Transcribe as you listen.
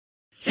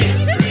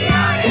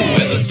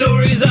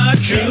stories are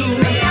true,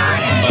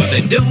 but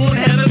they don't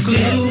have a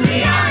clue.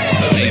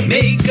 So they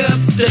make up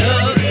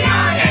stuff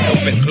and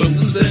hope it's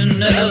close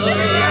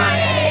enough.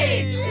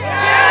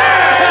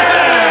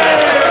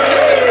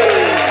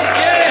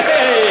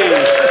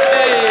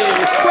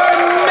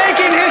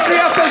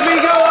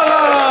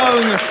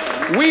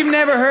 We've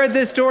never heard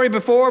this story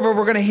before, but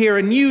we're going to hear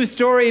a new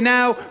story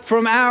now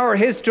from our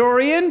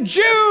historian,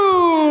 Jude!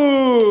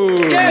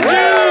 Yeah,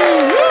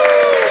 Jude!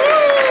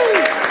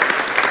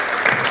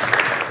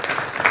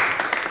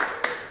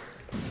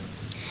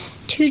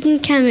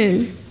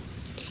 Tutankhamun.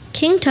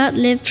 King Tut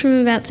lived from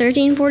about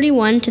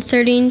 1341 to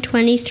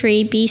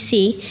 1323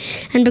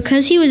 BC, and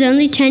because he was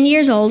only 10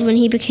 years old when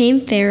he became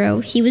pharaoh,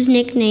 he was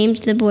nicknamed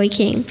the Boy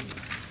King.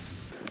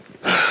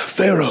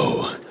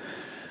 Pharaoh.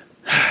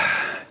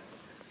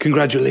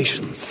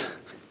 Congratulations.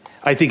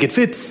 I think it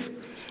fits.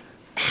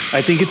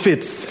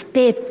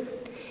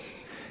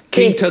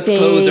 King Tut's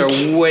clothes are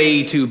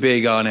way too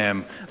big on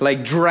him,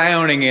 like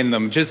drowning in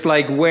them, just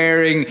like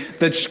wearing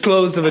the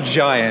clothes of a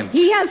giant.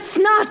 He has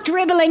snot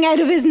dribbling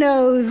out of his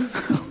nose.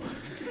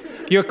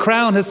 Your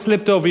crown has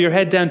slipped over your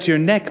head down to your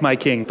neck, my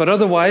king. But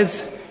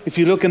otherwise, if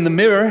you look in the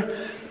mirror,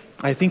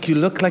 I think you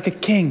look like a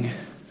king.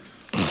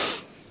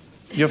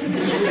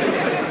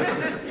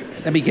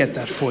 Let me get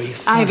that for you,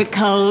 son. I have a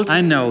cold.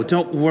 I know,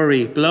 don't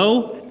worry.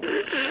 Blow.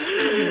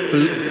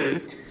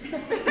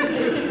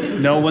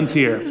 No one's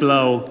here.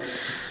 Blow.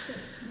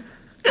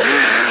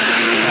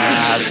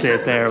 That's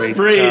it, there we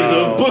Sprays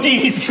go. of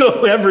boogies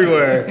go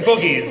everywhere.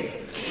 Boogies.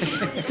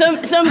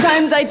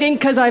 Sometimes I think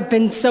because I've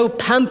been so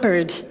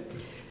pampered.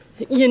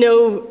 You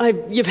know,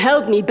 you've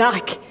held me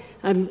back.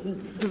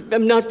 I'm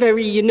not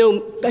very,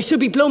 I should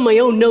be blowing my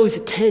own nose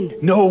at 10.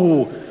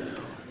 No.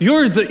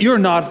 You're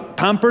not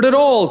pampered at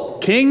all,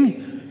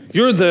 king.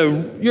 You're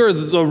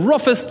the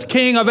roughest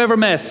king I've ever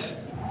met.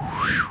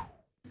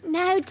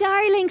 Now,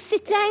 darling,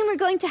 sit down. We're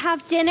going to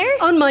have dinner.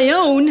 On my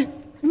own?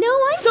 No,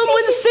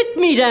 Someone sit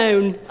me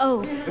down.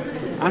 Oh.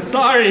 I'm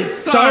sorry,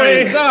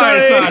 son.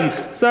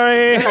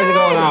 Sorry. How's it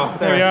going now?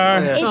 There we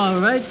are. It's All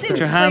right. soup Put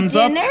your for hands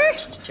up. dinner.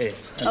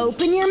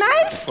 Open your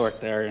mouth. Fork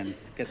there and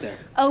get there.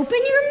 Open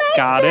your mouth,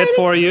 Got darling. it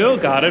for you. In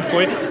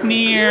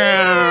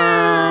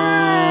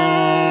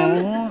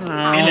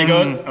they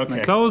go.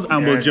 Okay. Close,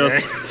 and we'll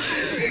just...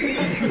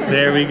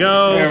 There we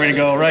go. There we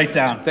go, right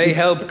down. They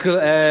help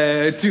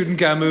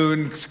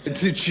Tutankhamun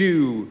to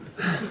chew.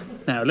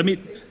 Now, let me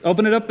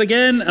open it up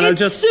again, and I'll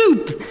just...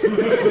 soup.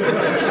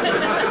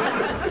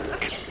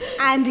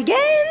 And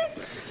again.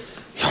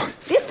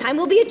 This time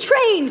will be a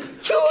train.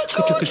 Choo,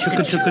 choo, choo, choo,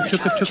 choo,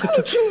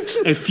 choo,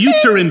 choo. A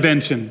future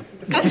invention.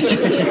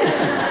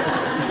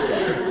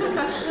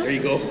 There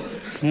you go.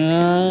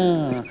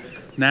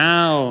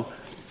 Now,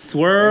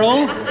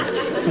 swirl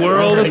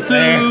the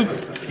soup.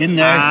 It's in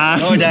there.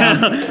 Go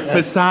down.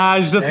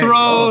 Massage the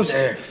throat.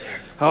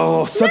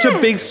 Oh, such a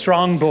big,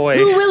 strong boy.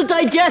 Who will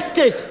digest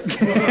it?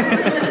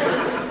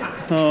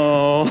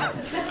 Oh.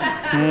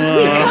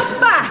 We'll come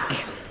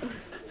back.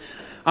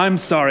 I'm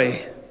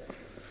sorry.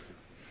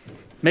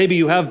 Maybe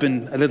you have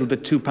been a little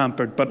bit too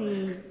pampered, but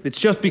it's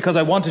just because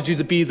I wanted you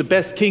to be the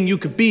best king you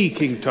could be,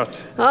 King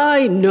Tut.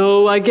 I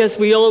know. I guess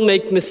we all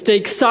make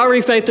mistakes. Sorry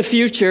about the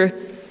future.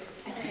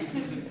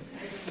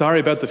 Sorry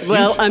about the future.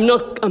 Well, I'm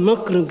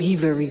not going to be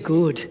very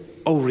good.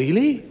 Oh,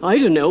 really? I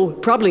don't know.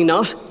 Probably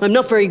not. I'm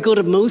not very good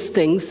at most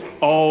things.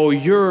 Oh,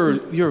 you're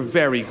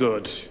very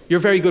good. You're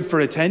very good for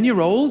a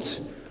 10-year-old.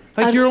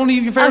 Like, you're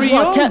very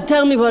young.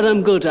 Tell me what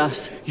I'm good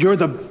at. You're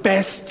the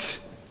best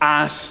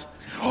at...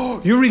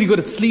 Oh, you're really good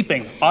at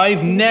sleeping.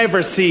 I've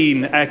never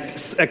seen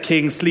a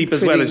king sleep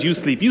as well as you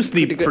sleep. You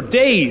sleep for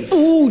days.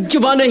 Ooh, do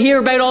you want to hear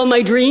about all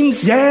my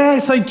dreams?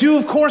 Yes, I do.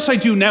 Of course I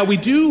do. Now,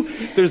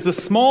 there's the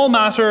small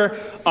matter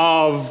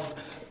of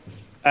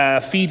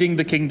feeding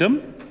the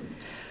kingdom.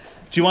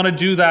 Do you want to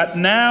do that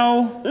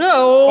now?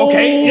 No.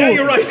 Okay, yeah,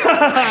 you're right.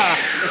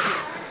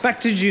 Back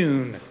to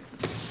June.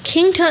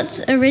 King Tut's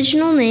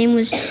original name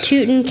was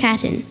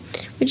Tutankhamun,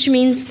 which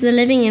means the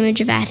living image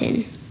of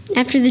Aten.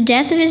 After the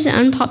death of his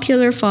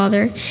unpopular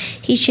father,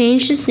 he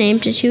changed his name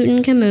to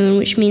Tutankhamun,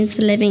 which means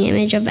the living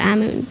image of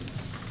Amun.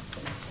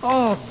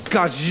 Oh,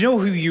 God, do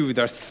you know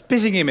the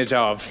spitting image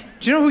of?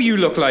 Do you know who you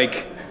look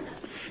like?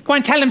 Go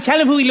on, tell him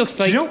who he looks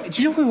like.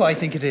 Do you know who I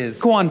think it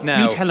is? Go on,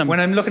 now, you tell him. When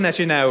I'm looking at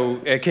you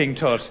now, King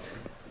Tut,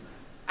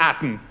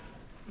 Aten.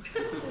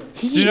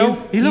 He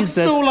looks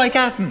so like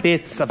Aten.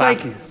 Bits of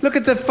like, Aten. Look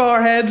at the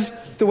forehead,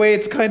 the way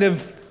it's kind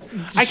of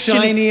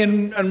shiny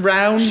and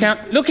round.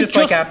 Look at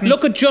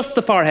just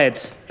the forehead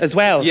as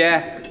well.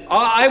 Yeah,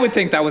 I would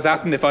think that was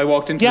Aten if I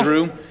walked into the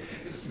room.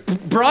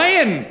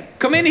 Brian,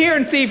 come in here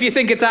and see if you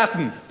think it's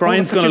Aten.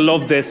 Brian's going to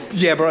love this.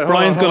 Yeah,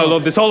 Brian's going to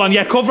love this. Hold on,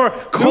 yeah, cover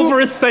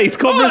his face.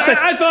 Cover his face.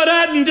 I thought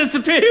Aten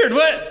disappeared.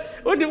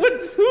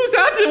 Who's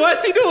Aten?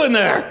 What's he doing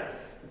there?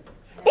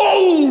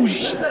 Oh!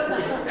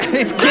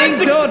 It's King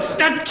Tut.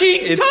 That's King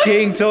Tut. It's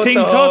King Tut. King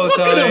the Tut. whole Look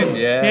time. at him.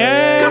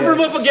 Yeah. Cover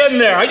him up again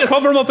there.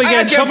 Cover him up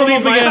again. I can't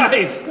believe my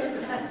eyes.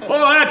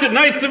 Oh, Aten,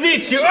 nice to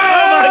meet you. Oh, my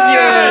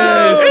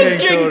God.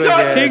 It's King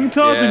Tut. King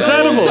Tut,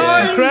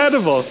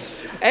 incredible.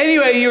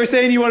 Anyway, you were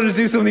saying you wanted to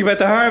do something about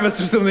the harvest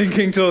or something,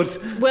 King Tut.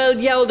 Well,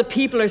 yeah, all the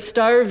people are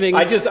starving.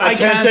 I can't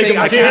take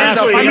him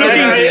seriously.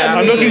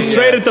 I'm looking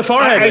straight at the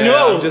forehead. I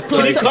know. Just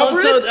Plus, like,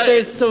 also,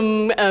 there's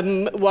some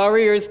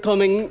warriors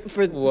coming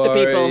for the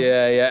people.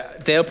 Yeah.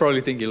 They'll probably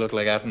think you look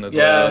like Atten as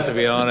Yeah. well, to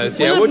be honest.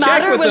 Will yeah, it we'll check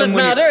matter? with Will them it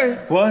when matter?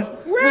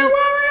 What? We're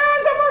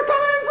warriors and we're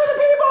coming for the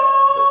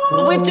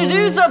people! We have to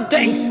do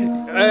something.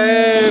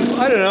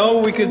 I don't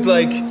know. We could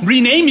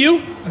Rename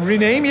you.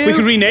 rename you. We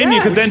could rename you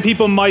because then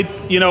people might,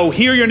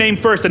 hear your name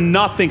first and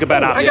not think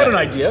about I Atten. got an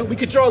idea. We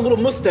could draw a little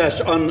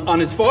mustache on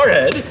his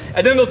forehead,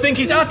 and then they'll think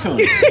he's Atum.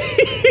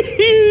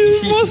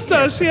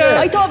 Mustache, yeah.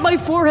 I thought my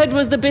forehead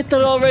was the bit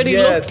that already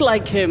Yeah. looked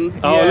like him.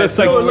 Oh, let's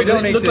so like we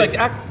don't need look to- like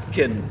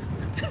Atkin.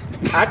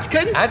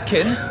 Atkin?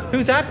 Atkin?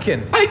 Who's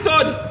Atkin? I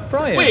thought.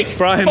 Brian. Wait,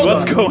 Brian, hold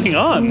what's on. going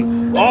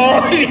on?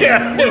 Oh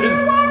yeah, it was.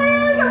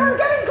 Warriors and we're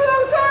getting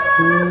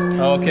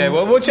closer! Okay,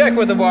 well, we'll check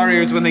with the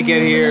warriors when they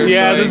get here.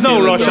 Yeah, there's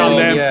no rush on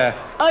them. Yeah.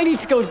 I need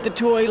to go to the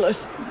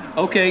toilet.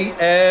 Okay,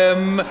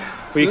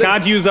 We let's-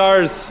 can't use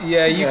ours.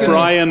 Yeah, you can.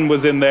 Brian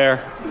was in there.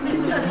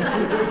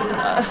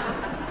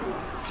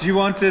 Do you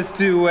want us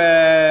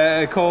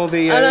to call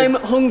the... And I'm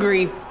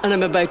hungry, and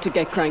I'm about to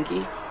get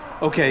cranky.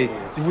 Okay,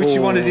 which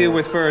you want to deal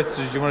with first,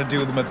 or do you want to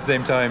do them at the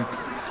same time?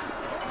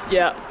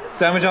 Yeah.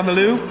 Sandwich on the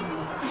loo?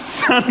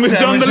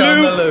 Sandwich on the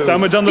loo.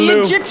 Sandwich on the The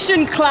loo.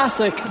 Egyptian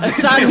classic, a Just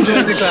a sandwich.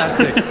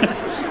 classic.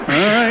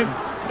 All right.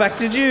 Back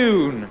to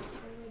June.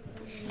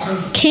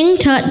 King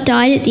Tut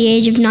died at the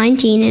age of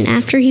 19, and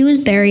after he was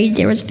buried,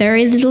 there was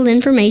very little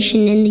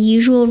information in the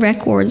usual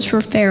records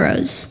for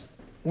pharaohs.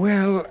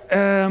 Well,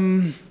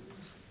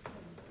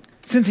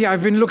 Cynthia,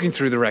 I've been looking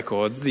through the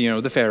records,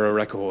 the Pharaoh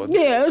records.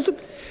 Yes.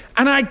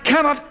 And I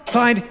cannot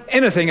find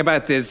anything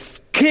about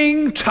this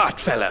King Tut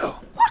fellow.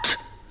 What?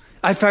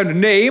 I found a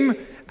name,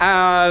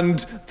 and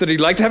that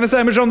he'd like to have a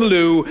sandwich on the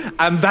loo,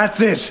 and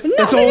that's it.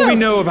 That's all we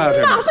know about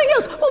him. Nothing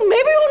else. Well,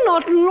 maybe you're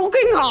not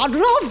looking hard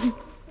enough.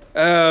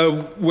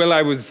 Well,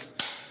 I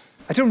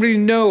don't really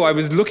know. I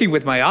was looking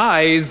with my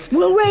eyes,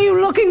 Well, were you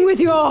looking with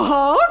your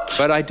heart?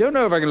 but I don't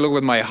know if I can look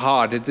with my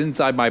heart. It's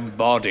inside my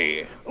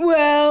body.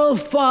 Well,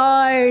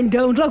 fine.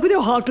 Don't look with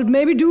your heart, but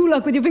maybe do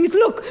look with your fingers.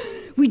 Look,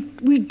 we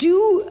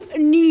do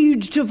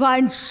need to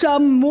find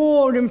some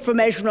more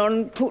information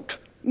on Tut,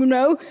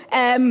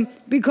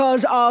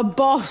 because our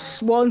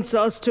boss wants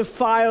us to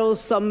file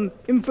some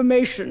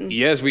information.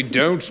 Yes, we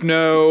don't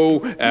know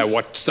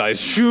what size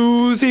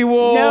shoes he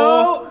wore.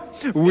 No.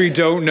 We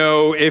don't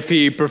know if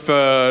he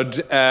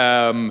preferred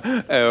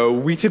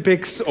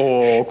Weetabix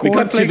or We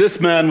got to cornflakes. this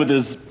man with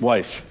his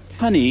wife.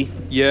 Honey,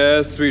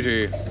 Yes,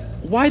 sweetie.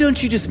 why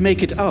don't you just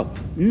make it up?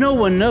 No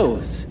one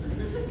knows.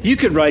 You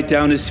could write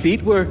down his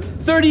feet were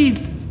 30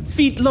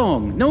 feet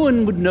long. No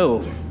one would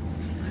know.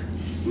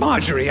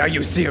 Marjorie, are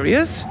you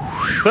serious?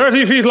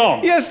 30 feet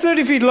long. Yes,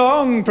 30 feet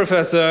long,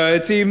 Professor.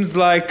 It seems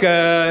like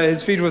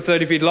his feet were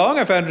 30 feet long.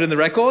 I found it in the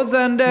records,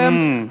 and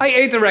I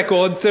ate the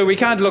records, so we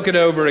can't look it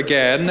over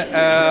again.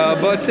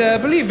 But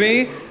believe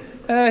me,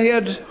 he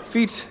had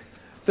feet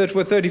that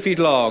were 30 feet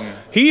long.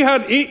 He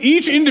had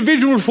each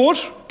individual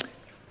foot.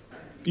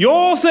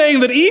 You're saying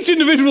that each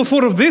individual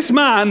foot of this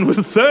man was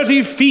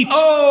 30 feet long.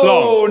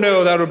 Oh,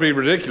 no, that would be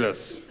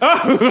ridiculous.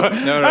 Oh,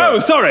 no. oh,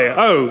 sorry.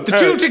 Oh, The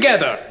two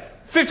together,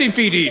 15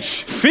 feet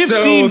each. 15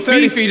 so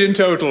 30 feet. feet in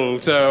total.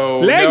 So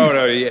Length.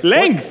 No, yeah.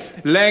 Length.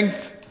 What?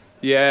 Length.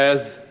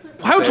 Yes.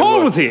 How They tall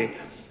were was he?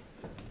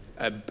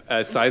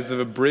 A size of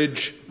a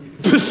bridge.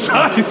 The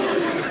size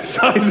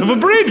of a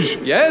bridge.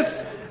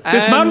 Yes.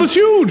 This man was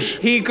huge.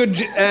 He could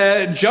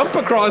jump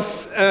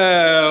across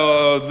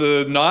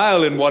the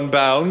Nile in one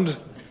bound.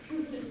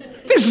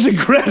 This is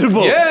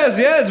incredible.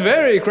 Yes,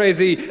 very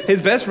crazy. His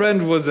best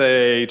friend was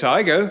a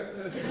tiger.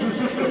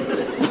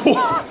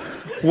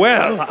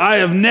 Well, I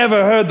have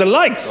never heard the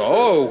likes.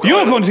 Oh, God.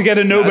 You're going to get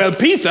a Nobel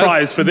Peace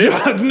Prize for this.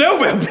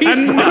 Nobel Peace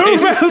A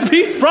Prize. Nobel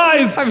Peace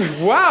Prize. I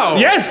mean, wow.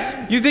 Yes.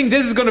 You think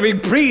this is going to be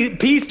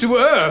peace to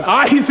Earth?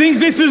 I think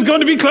this is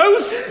going to be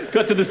close.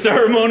 Got to the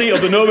ceremony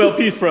of the Nobel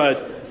Peace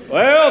Prize.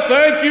 Well,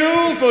 thank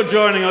you for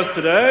joining us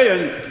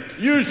today.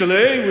 And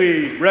usually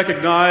we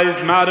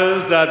recognize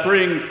matters that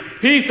bring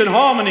peace and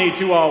harmony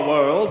to our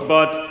world.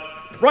 But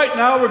right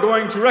now we're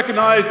going to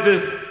recognize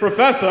this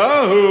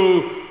professor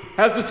who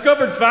has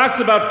discovered facts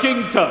about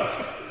King Tut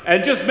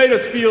and just made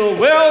us feel,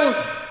 well,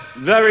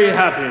 very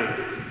happy.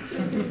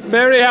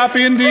 Very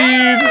happy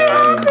indeed.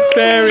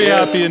 Very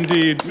happy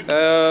indeed.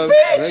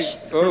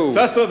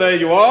 Professor, there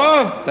you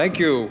are. Thank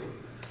you.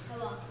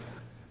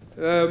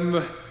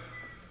 Well,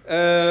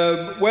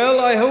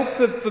 I hope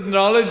that the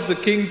knowledge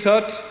that King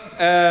Tut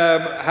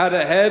had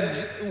a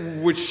head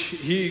which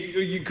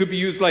he could be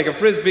used like a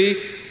frisbee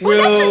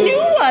will... That's a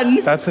new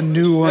one. That's a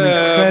new one.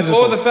 Incredible.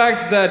 Or the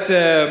fact that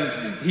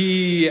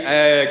he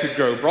could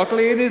grow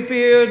broccoli in his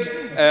beard,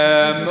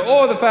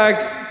 or the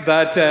fact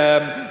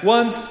that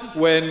once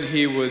when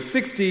he was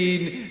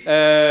 16,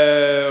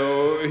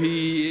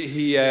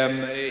 he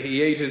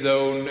ate his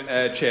own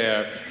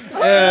chair.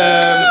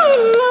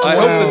 I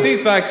hope that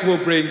these facts will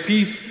bring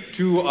peace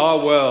to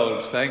our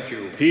world. Thank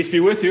you. Peace be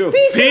with you.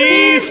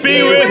 Peace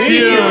be with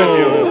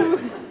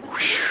you.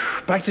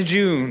 Back to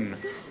June.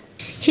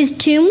 His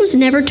tomb was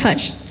never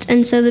touched,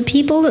 and so the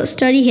people that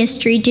study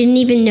history didn't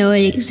even know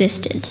it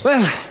existed.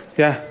 Well,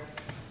 Yeah.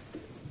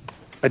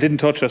 I didn't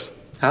touch it.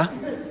 huh?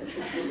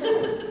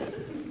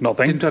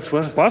 Nothing. Didn't touch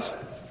what? What?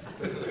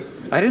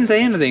 I didn't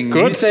say anything.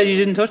 Good. You said you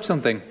didn't touch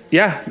something.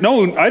 Yeah.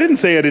 No, I didn't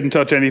say I didn't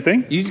touch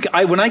anything.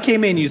 When I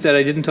came in, you said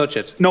I didn't touch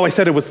it. No, I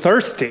said it was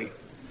thirsty.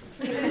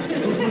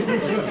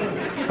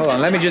 Hold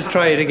on, let me just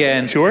try it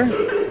again. Sure?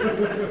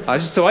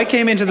 So I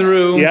came into the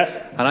room, Yeah.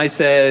 and I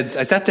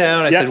sat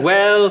down, I Yeah. said,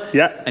 well,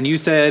 Yeah. and you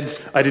said,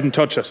 I didn't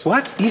touch it.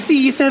 what? You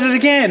see, you said it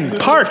again.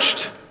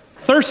 Parched.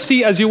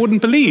 Thirsty as you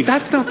wouldn't believe.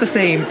 That's not the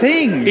same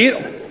thing.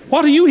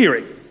 What are you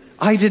hearing?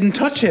 I didn't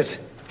touch it.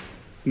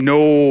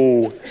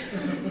 No.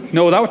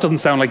 No, that doesn't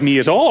sound like me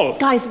at all.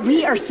 Guys,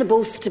 we are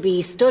supposed to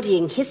be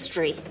studying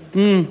history.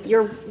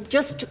 You're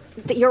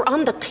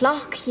on the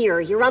clock here.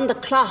 You're on the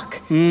clock.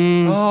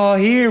 Oh,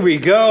 here we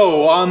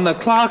go, on the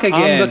clock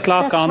again. On the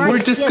clock, That's on. right. We're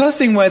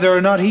discussing whether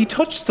or not he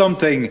touched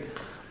something.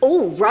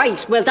 Oh,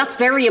 right. Well, that's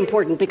very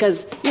important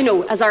because, you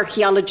know, as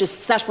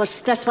archaeologists,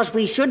 that's what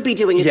we should be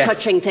doing is Yes.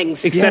 touching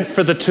things. Except Yes.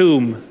 for the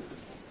tomb.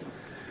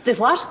 The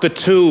what? The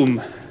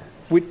tomb.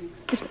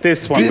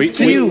 This one. This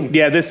tomb?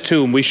 Yeah, this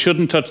tomb. We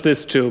shouldn't touch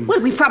this tomb. Well,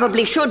 we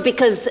probably should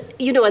because,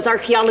 you know, as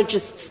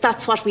archaeologists,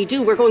 that's what we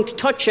do. We're going to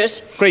touch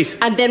it. Great.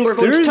 And then we're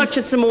going to There's- touch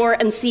it some more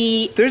and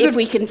see There's if a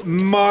we can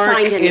mark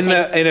find anything.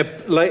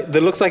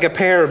 that looks like a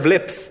pair of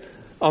lips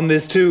on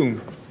this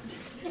tomb.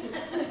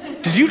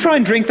 Did you try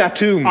and drink that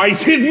tomb? I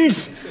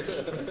didn't.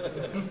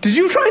 Did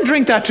you try and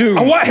drink that tomb?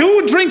 Who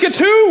would drink a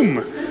tomb?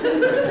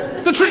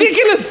 That's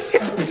ridiculous.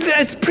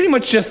 It's pretty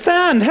much just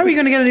sand. How are you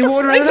going to get any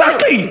water out of that?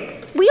 Exactly.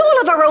 We all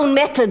have our own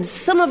methods.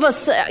 Some of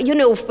us, you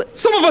know...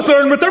 Some of us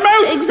learn with their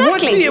mouth.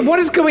 Exactly. What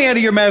is coming out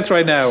of your mouth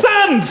right now?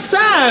 Sand.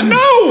 Sand!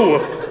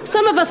 No.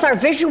 Some of us are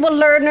visual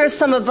learners,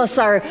 some of us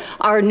are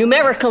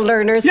numerical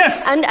learners.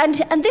 Yes.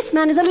 And this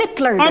man is a lip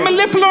learner. I'm a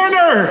lip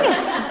learner.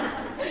 Yes.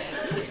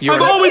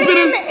 I've always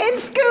been in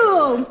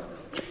school.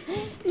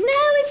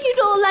 Now, if you'd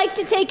all like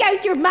to take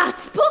out your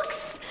maths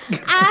books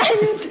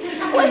and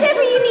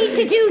whatever you need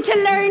to do to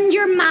learn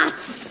your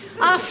maths,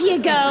 off you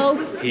go.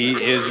 He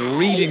is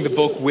reading the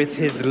book with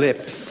his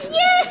lips.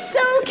 Yes,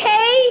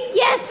 okay.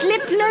 Yes,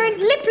 lip learner.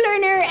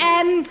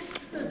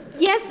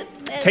 Yes.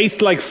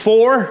 Tastes like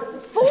 4.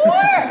 4.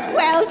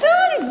 Well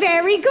done.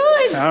 Very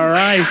good. All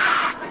right.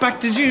 Back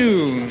to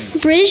June.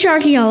 British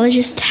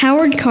archaeologist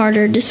Howard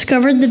Carter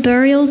discovered the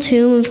burial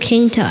tomb of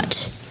King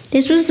Tut.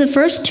 This was the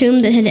first tomb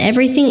that had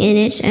everything in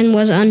it and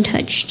was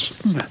untouched.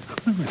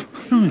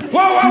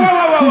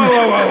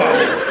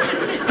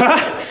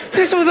 Whoa.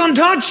 This was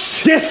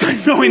untouched. Yes, I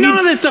know. None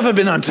of this stuff had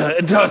been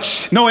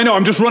untouched. No, I know.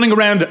 I'm just running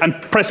around and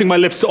pressing my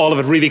lips to all of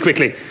it really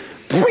quickly.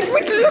 Wait,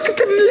 look at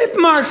the lip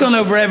marks all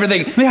over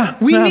everything. Yeah,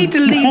 We yeah. need to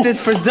leave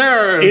this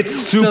preserved. It's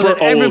super so that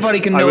old. everybody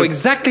can I know would-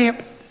 exactly.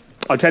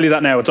 I'll tell you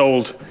that now. It's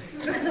old.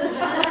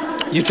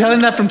 You're telling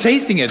that from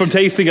tasting it. From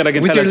tasting it, I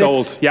can With tell your it's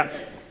lips. old. Yeah.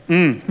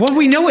 Well,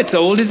 we know it's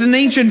old. It's an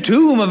ancient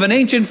tomb of an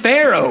ancient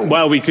pharaoh.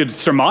 Well, we could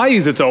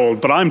surmise it's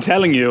old, but I'm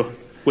telling you,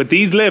 with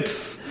these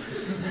lips,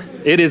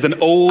 it is an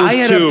old I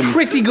had tomb. a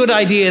pretty good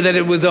idea that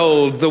it was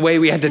old, the way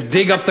we had to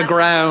dig up the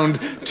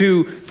ground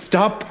to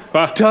stop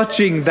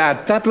touching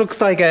that. That looks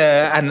like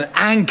an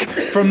ankh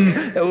from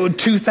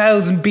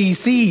 2000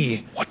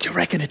 BC. What do you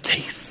reckon it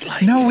tastes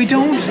like? No, we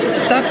don't.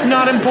 That's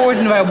not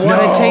important about what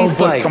it tastes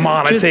but like. come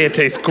on, I'd Just say it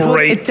tastes put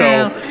great, it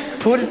down, though.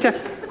 Put it down.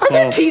 Are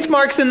there teeth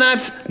marks in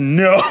that?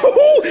 No.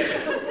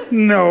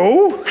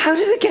 No. How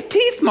did it get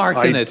teeth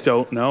marks in I it?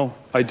 don't know.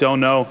 I don't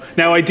know.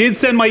 Now, I did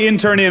send my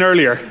intern in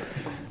earlier.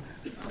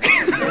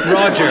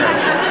 Roger.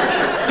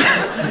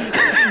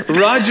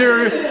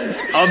 Roger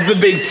of the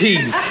big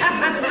teeth.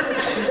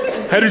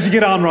 How did you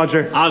get on,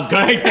 Roger? I was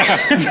great.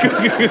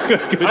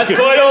 Good. That's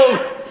quite old.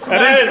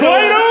 That's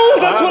quite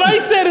old. That's what I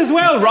said as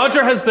well.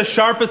 Roger has the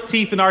sharpest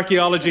teeth in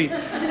archaeology.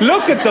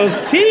 Look at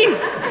those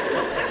teeth.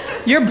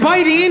 You're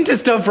biting into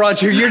stuff,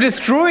 Roger. You're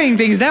destroying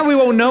things. Now we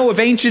won't know if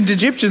ancient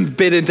Egyptians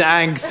bit into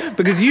ankhs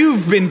because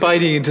you've been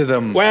biting into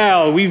them.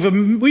 Well, we've a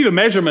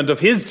measurement of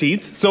his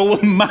teeth, so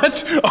we'll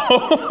match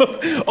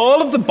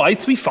all of the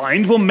bites we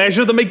find. We'll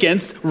measure them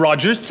against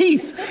Roger's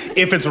teeth.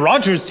 If it's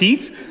Roger's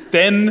teeth,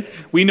 then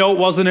we know it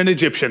wasn't an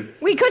Egyptian.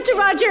 We cut to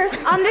Roger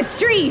on the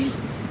street.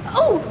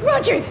 Oh,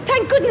 Roger,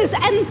 thank goodness.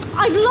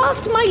 I've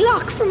lost my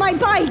lock for my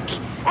bike.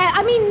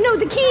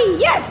 The key.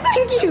 Yes,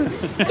 thank you.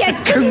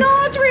 Yes, just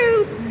gnaw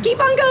through. Keep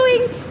on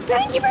going.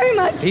 Thank you very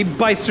much. He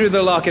bites through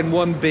the lock in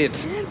one bit.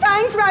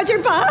 Thanks, Roger.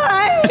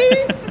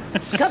 Bye.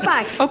 Cut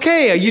back.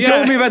 Okay, you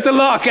told me about the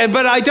lock,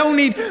 but I don't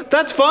need...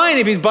 That's fine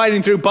if he's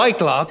biting through bike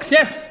locks.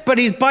 Yes. But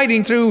he's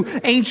biting through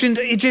ancient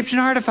Egyptian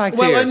artifacts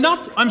here.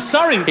 Well, I'm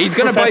sorry. He's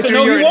gonna Professor. bite through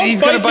No, your- he won't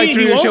he's gonna bite bite me.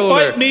 through your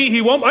shoulder.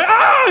 He won't bite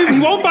me. He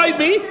won't bite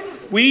me.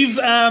 We've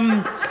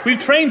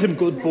trained him.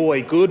 Good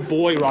boy,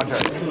 Roger.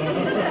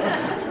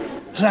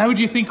 How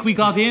do you think we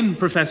got in,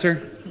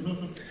 Professor?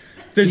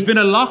 There's been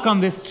a lock on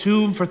this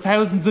tomb for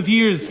thousands of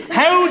years.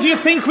 How do you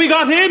think we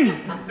got in?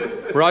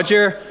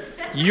 Roger,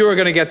 you're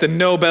going to get the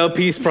Nobel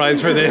Peace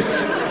Prize for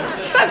this.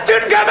 That's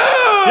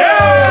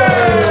Tutankhamun!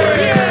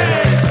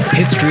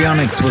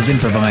 Histrionics was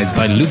improvised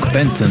by Luke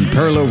Benson,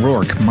 Pearl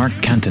O'Rourke, Mark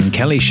Canton,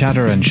 Kelly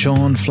Shatter and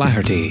Sean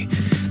Flaherty.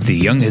 The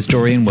young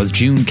historian was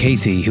June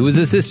Casey, who was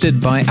assisted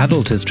by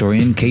adult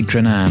historian Kate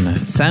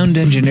Drennan. Sound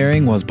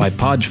engineering was by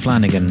Podge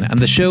Flanagan, and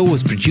the show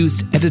was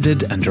produced,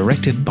 edited and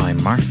directed by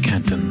Mark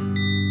Canton.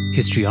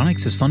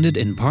 Histrionics is funded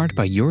in part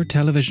by your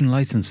television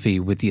licence fee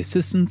with the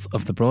assistance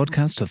of the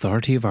Broadcast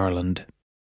Authority of Ireland.